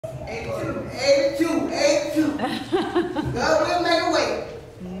82. God will make a way.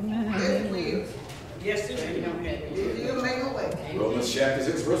 Amen. Yes, He will. He'll make a way. Romans chapter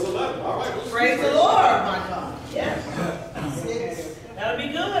 6, verse 11. All right. Praise the Lord, my God. Yes. That'll be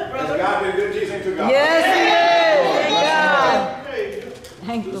good, brother. God been good, Jesus to God. Yes, He is. Thank God.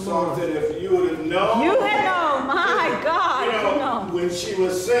 Thank the Lord. That if you would have known. You had known, my God. You know, when she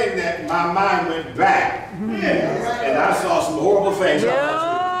was saying that, my mind went back. And I saw some horrible things. Oh, dear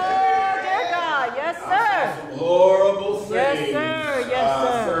God. Yes, sir. Some horrible things. Yes, sir.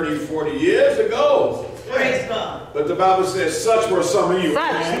 Yes, sir. 30, 40 years ago. Praise God. But the Bible says, such were some of you. Such.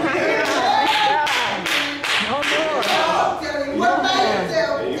 No more.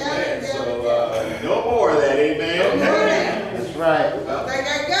 Amen. So, no more of that. Amen. That's right.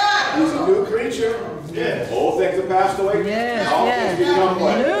 He's a new creature. Yeah. Old things have passed away. Yes, All things become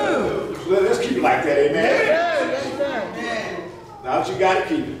what? new. Let's keep it like that. Amen. Yes, sir. Now that you got to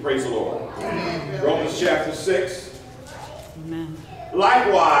keep it. Praise the Lord. Romans chapter 6. Amen.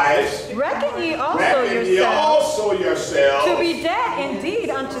 Likewise, reckon ye also yourselves to be dead indeed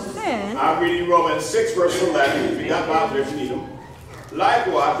unto sin. I'm reading Romans 6, verse 11. If you got Bible, if you need them.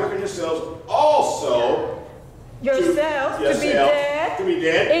 Likewise, reckon yourselves also to be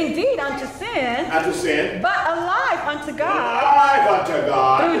dead indeed unto sin, but alive unto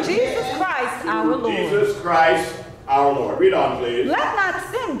God through Jesus Christ our Lord. Jesus Christ our Lord. Read on, please. Let not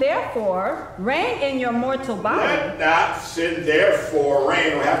sin therefore reign in your mortal body. Let not sin therefore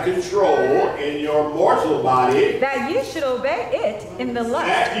reign or have control in your mortal body. That ye should obey it in the lust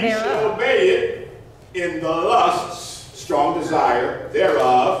that ye thereof. should obey it in the lusts, strong desire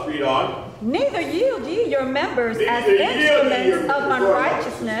thereof. Read on. Neither yield ye your members as instruments of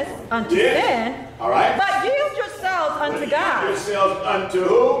unrighteousness unto sin, but yield yourselves unto God. Yield yourselves unto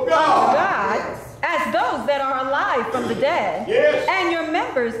who? God. Unto God, as those that are alive from the dead, and your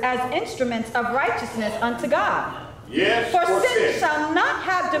members as instruments of righteousness unto God. Yes, for sin shall not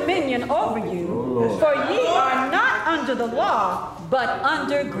have dominion over you, for ye are not under the law, but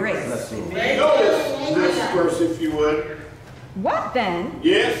under grace. Notice this verse, if you would. What then?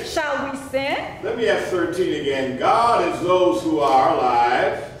 Yes. Shall we sin? Let me have 13 again. God is those who are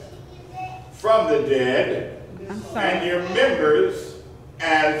alive from the dead, and your members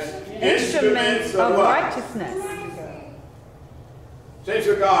as instruments of righteousness. Saints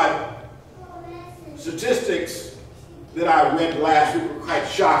of God, statistics that I read last week were quite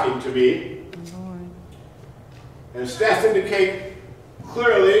shocking to me. And stats indicate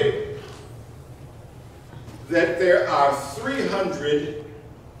clearly that there are 300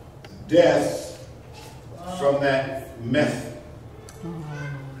 deaths from that meth.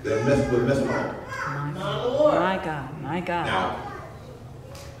 That meth with methanol. My God, my God. Now,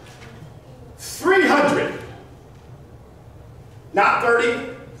 300. Not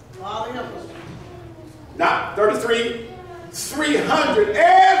 30. Not 33. 300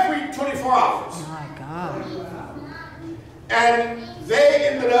 every 24 hours. My God. And they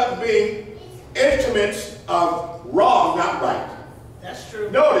ended up being instruments of wrong, not right. That's true.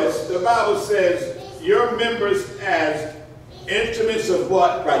 Notice the Bible says your members as instruments of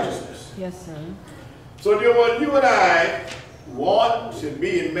what? Righteousness. Yes, sir. So dear one, you and I want to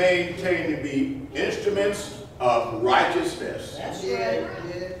be and maintain to be instruments of righteousness. That's right.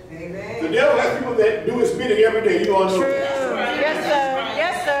 Amen. The devil has people that do his bidding every day. You all know True. that. Right. Yes, sir.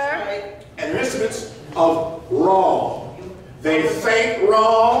 Yes, sir. And they're instruments of wrong. They think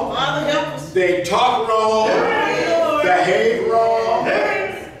wrong. They talk wrong. Behave wrong.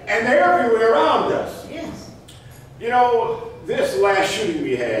 And they're everywhere around us. Yes. You know, this last shooting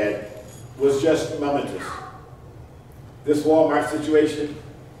we had was just momentous. This Walmart situation.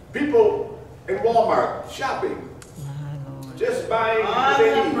 People in Walmart shopping. Just buying what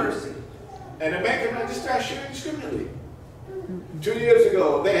they need. And they make them just start shooting indiscriminately. 2 years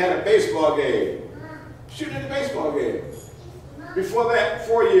ago, they had a baseball game. Shooting at a baseball game. Before that,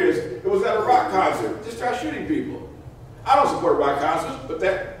 4 years, it was at a rock concert. Just start shooting people. I don't support rock concerts, but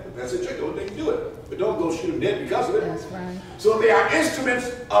that's a trick. They can do it. But don't go shoot them dead because of it. That's right. So they are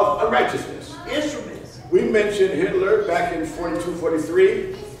instruments of unrighteousness. Instruments. We mentioned Hitler back in 42,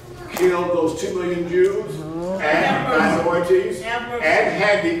 43. Killed those 2 million Jews and minorities and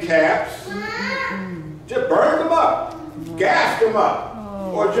handicaps. Just burned them up, gassed them up,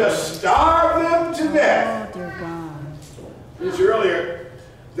 or just starved them to death. Oh, dear God. I mentioned earlier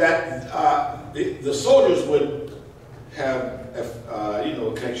that the soldiers would have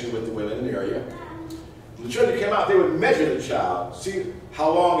a connection with the women in the area. When the children came out, they would measure the child, see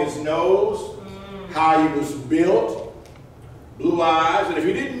how long his nose, how he was built, blue eyes, and if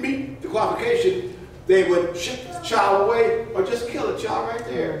he didn't meet the qualification, they would ship the child away or just kill the child right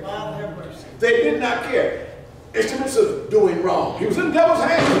there. They did not care. Instruments of doing wrong. He was in the devil's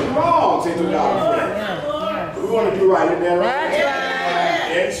hands doing wrong, say to God. We want to do right in there,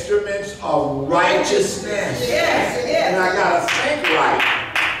 right? Instruments of righteousness. And I got to think right.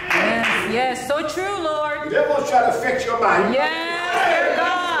 Yes, so true, Lord. The devil will try to affect your mind. Yes, dear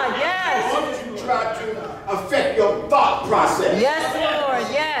God, yes. As long as you try to affect your thought process. Yes, Lord,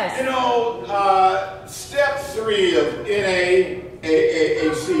 yes. You know, step 3 of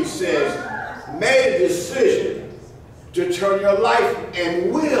NAAAC says, make a decision to turn your life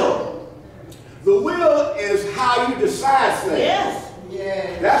and will. The will is how you decide things. Yes.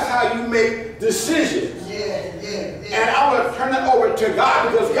 That's how you make decisions. And I'm going to turn it over to God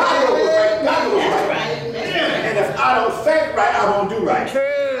because God knows what's right. God knows what's right. And if I don't think right, I won't do right. True.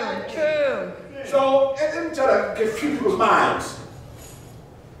 So let me try to confuse people's minds.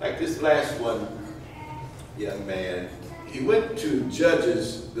 Like this last one, young man, he went to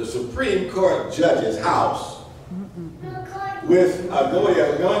the Supreme Court judge's house with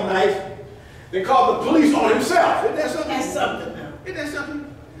a gun knife. They called the police on himself. Isn't that something? That's something now. Isn't that something?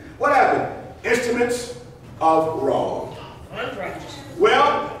 What happened? Instruments of wrong. Unrighteous.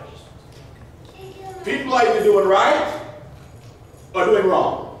 Well, people are either doing right or doing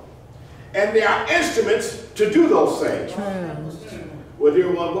wrong. And there are instruments to do those things. Well, dear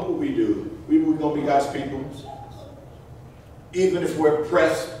one, what will we do? We're going to be God's people. Even if we're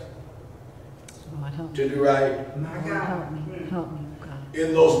pressed to do right. My God. Help me, God.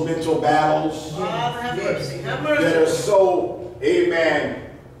 In those mental battles Have mercy. that are so, amen,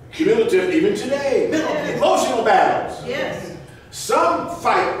 cumulative even today. Emotional battles. Yes. Some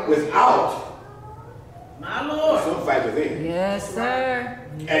fight without. My Lord. Some fight within. Yes, sir.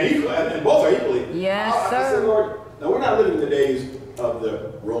 And both are equally. Yes, I sir. said, Lord, now we're not living in the days of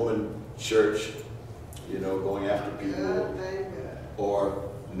the Roman church, you know, going after people or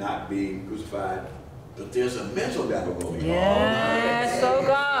not being crucified. But there's a mental battle going on. Yes, so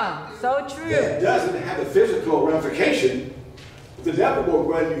God. So true. That doesn't have a physical ramification. The devil will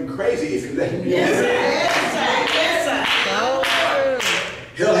run you crazy if you let him do that. So true.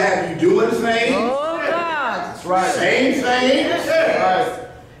 He'll have you doing things. Oh, God. That's right. Same things. Right.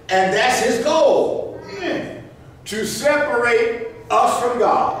 And that's his goal. To separate us from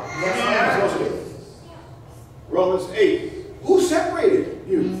God. That's what it is. Romans 8. Who separated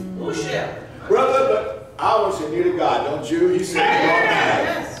you? Who shall? Brother, but I want you near to God, don't you? He said,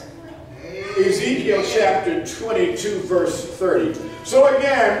 yes. Ezekiel chapter 22, verse 30. So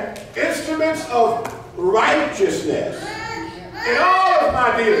again, instruments of righteousness in all of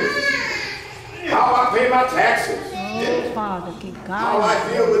my dealings. How I pay my taxes. Father, how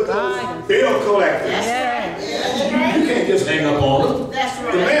I deal with those bill collectors. Yes. You can't just hang up on them. That's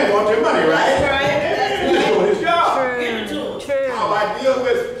right. The man wants your money, right? That's right. He's doing his job. True. How I deal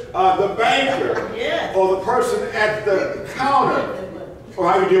with the banker or the person at the counter, or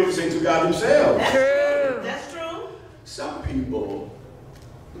how you deal with things with God themselves. True. That's true. Some people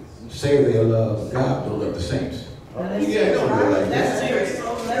say they love God, don't love the saints. Don't do it like That's that. serious.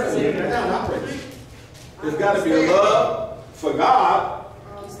 That's serious. There's got to be a love for God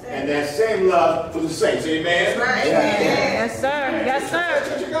and that same love for the saints. Amen? Right. Yes, sir. Yes, sir.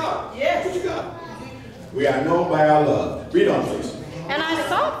 What you got? Yes. What you got? We are known by our love. Read on, please. And I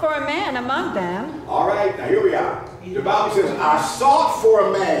sought for a man among them. All right, now here we are. The Bible says, I sought for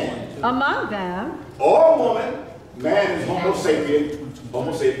a man. Among them. Or a woman. Man is homo sapien.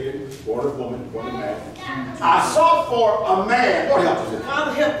 Homo sapien. Born of woman, born of man. I sought for a man. Lord help us.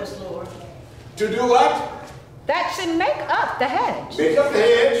 Father, help us, Lord. To do what? That should make up the hedge. Make up the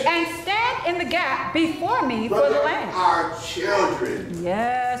hedge. And stand in the gap before me Brother, for the land. Our children.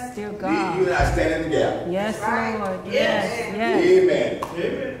 Yes, dear God. You and I stand in the gap. Yes, Lord. Yes. Yes. Amen.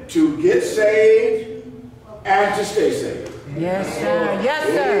 To get saved and to stay saved. Yes, sir. Yes,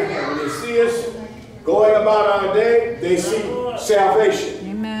 sir. And when they see us going about our day, they see salvation.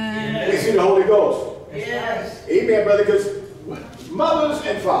 Amen. They see the Holy Ghost. Yes. Amen, brother, because mothers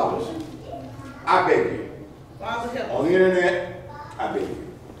and fathers, I beg you, Father, help us. on the internet, I beg you,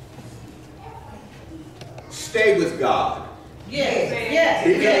 stay with God. Yes. Yes.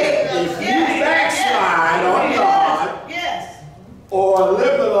 Because if you backslide on God, or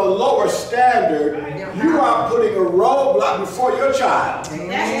live at a lower standard, you are putting a roadblock before your child.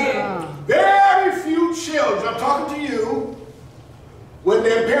 Very few children, I'm talking to you, when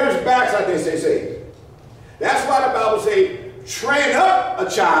their parents backslide, they stay saved. That's why the Bible says, train up a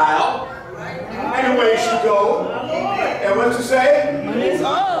child in the way he should go. And what does it say? When he's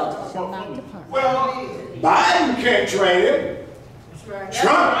old, shall not depart. Well, Biden can't train him.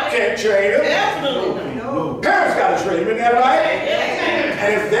 Trump can't train them. Definitely. No. Parents got to train them, isn't that right?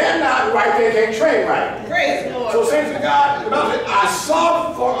 And if they're not right, they can't train right. Praise the Lord. So saints of God, the Bible said, I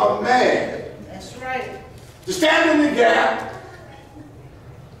sought for a man. That's right. To stand in the gap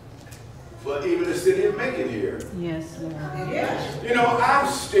for even the city of Macon here. Yes, Lord. Yes. You know, I'm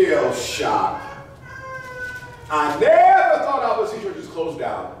still shocked. I never thought I would see churches closed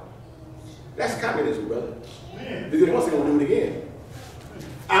down. That's communism, brother. Because once they're going to do it again.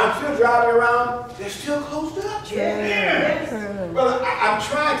 I'm still driving around, they're still closed up. Yes. Brother, I'm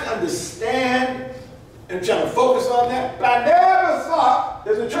trying to understand and trying to focus on that, but I never thought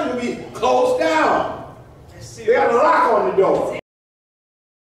that the church would be closed down. They got a lock on the door.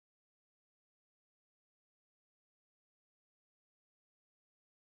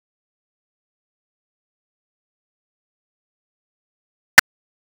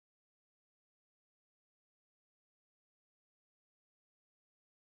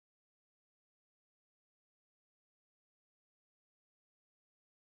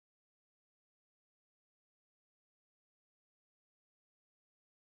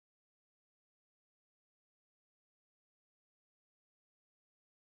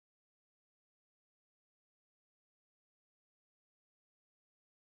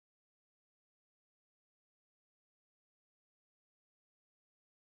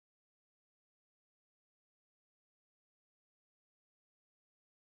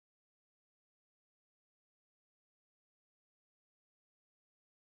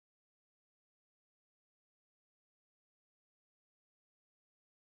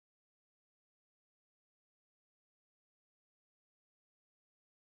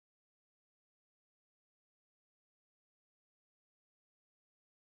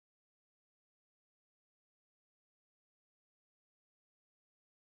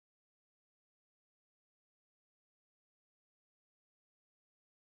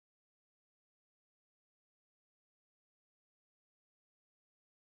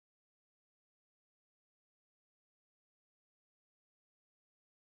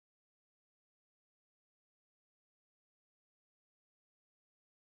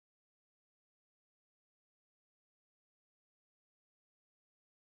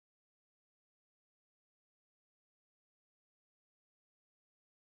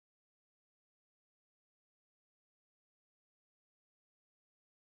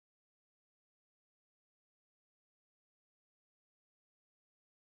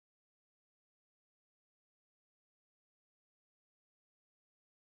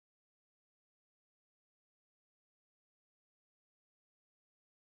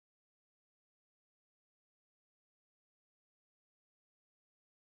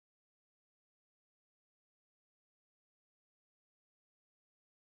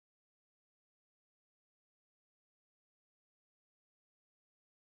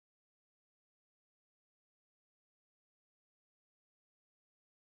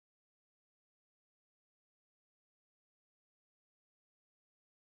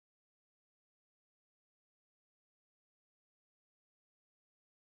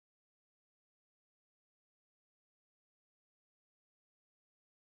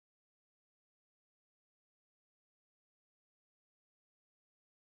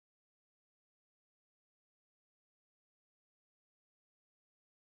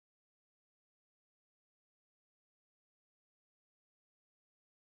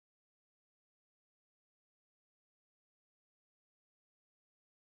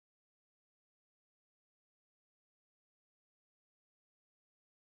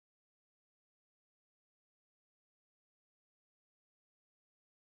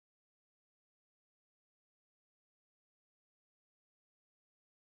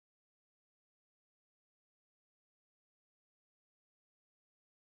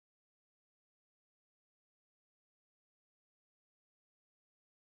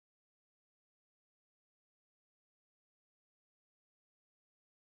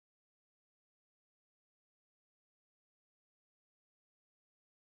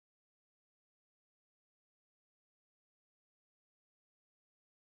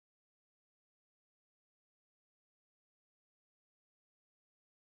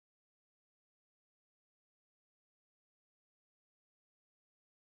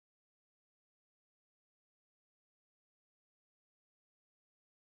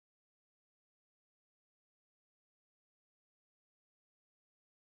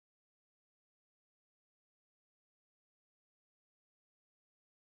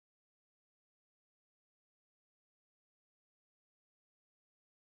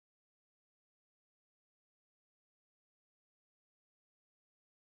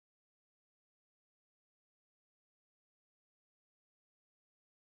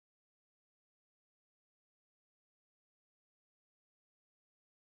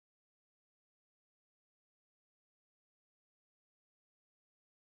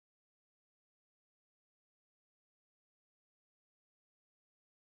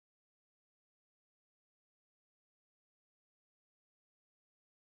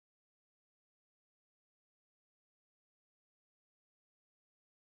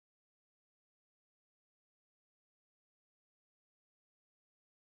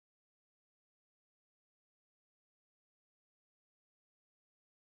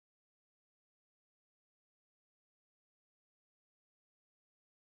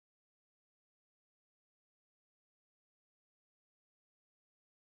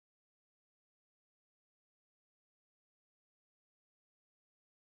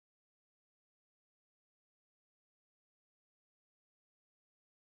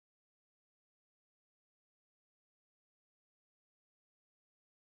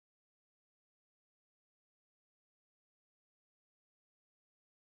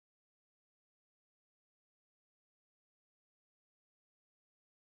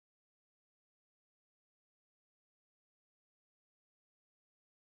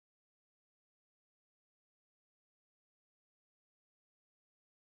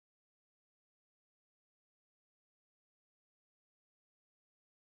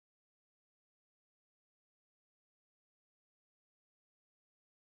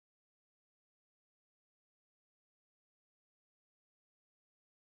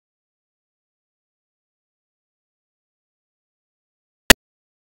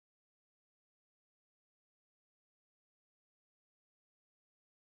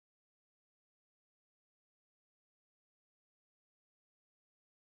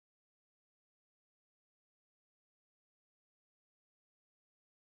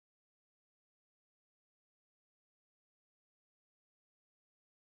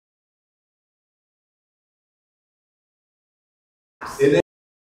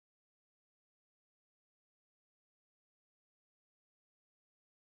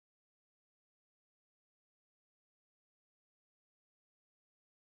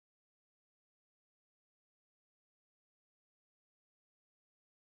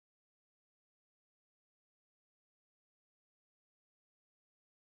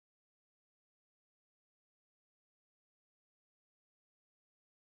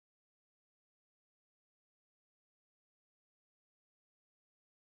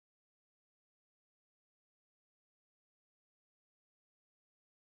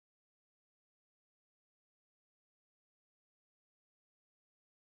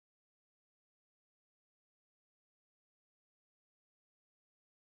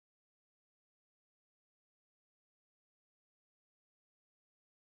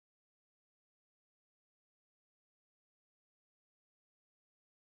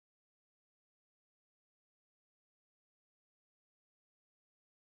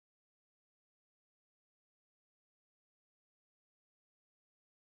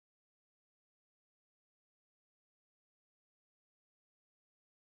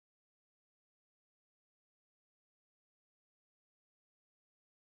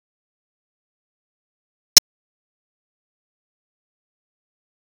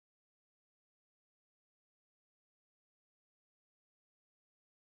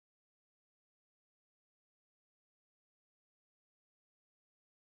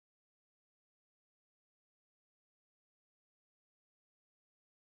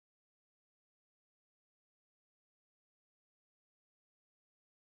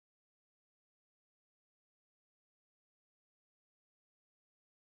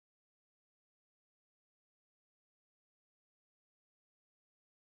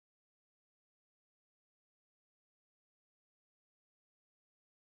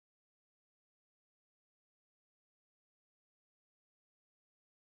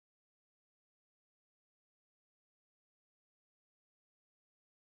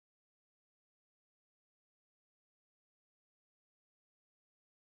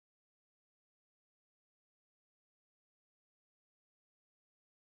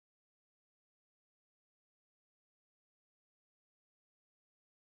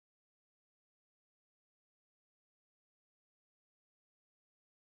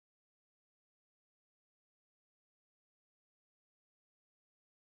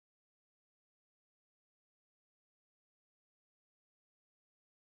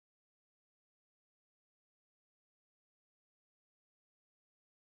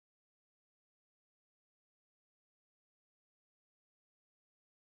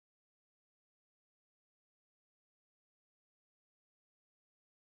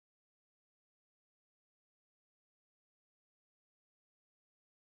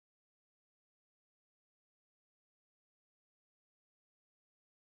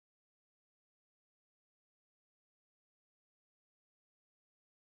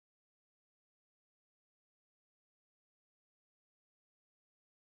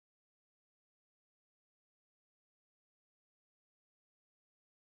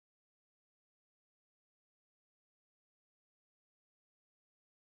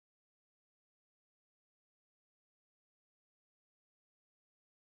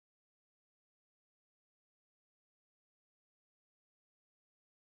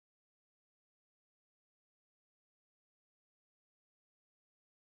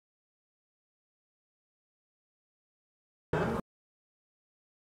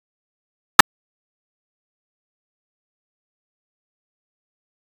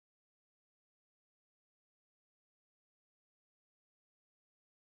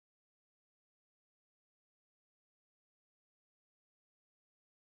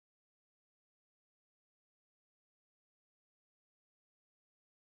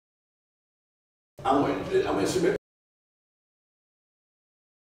 And I'm going to submit.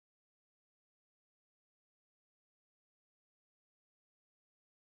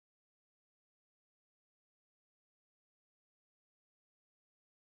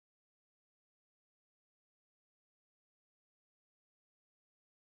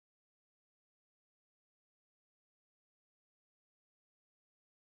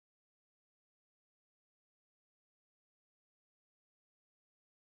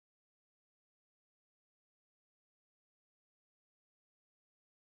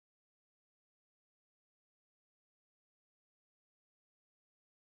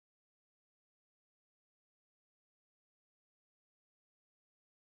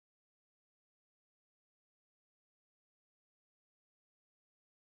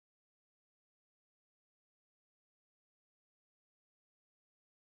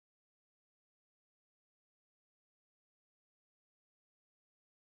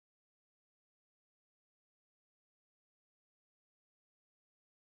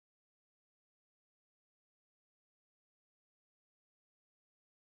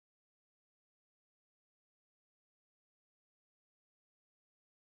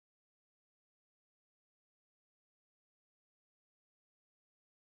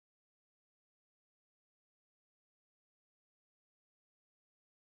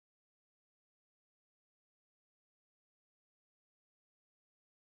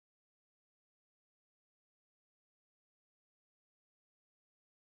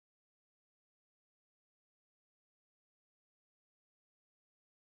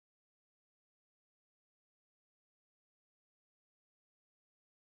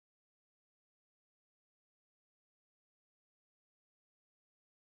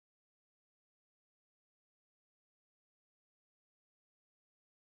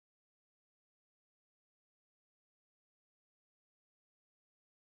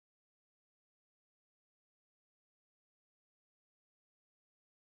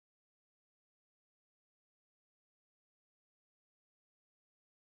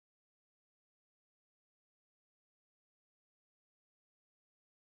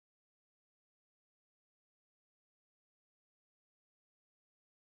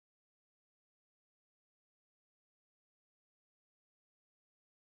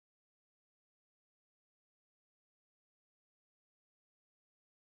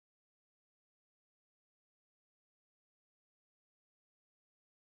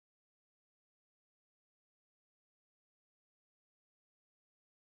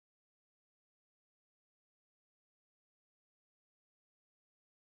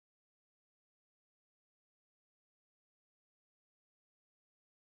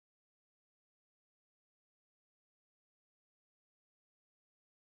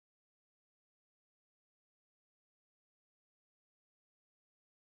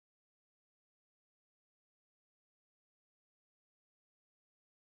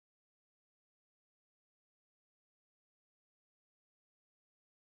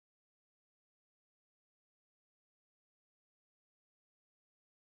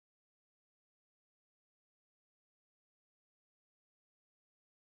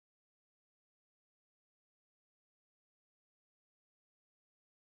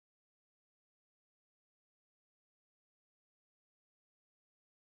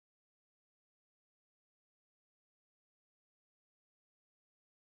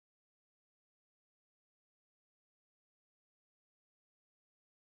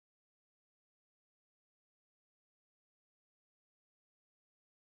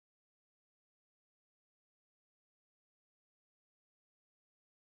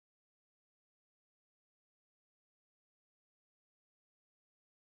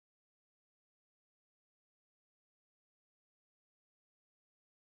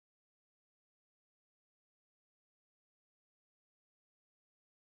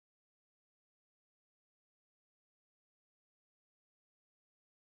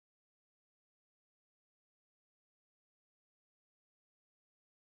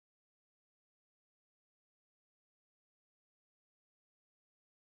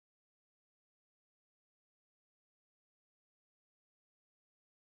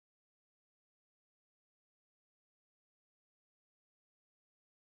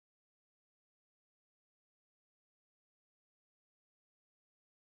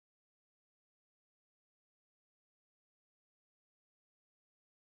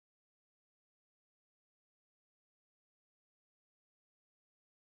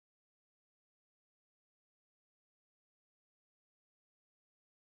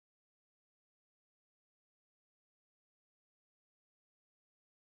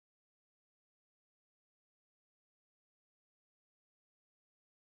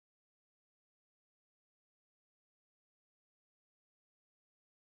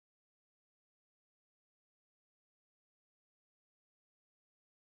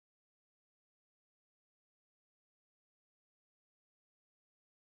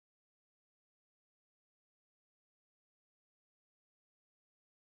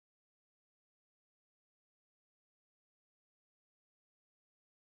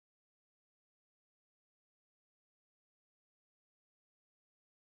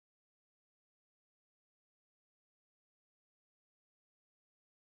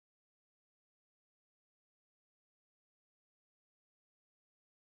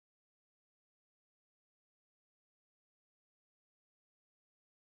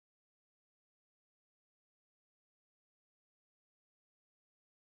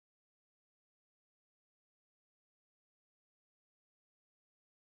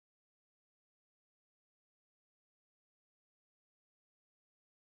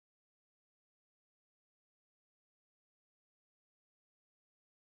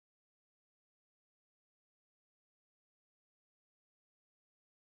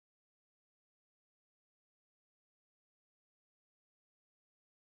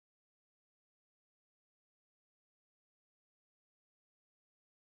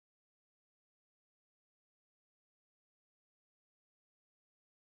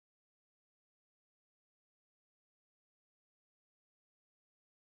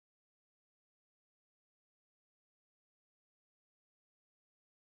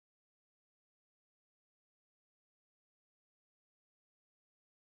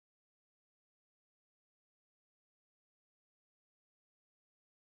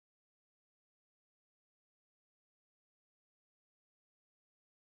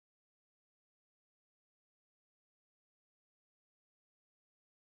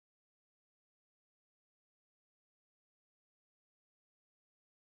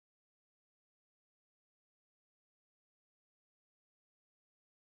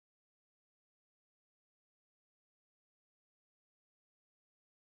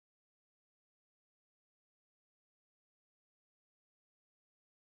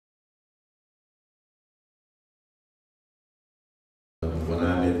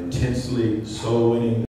 immensely soul winning.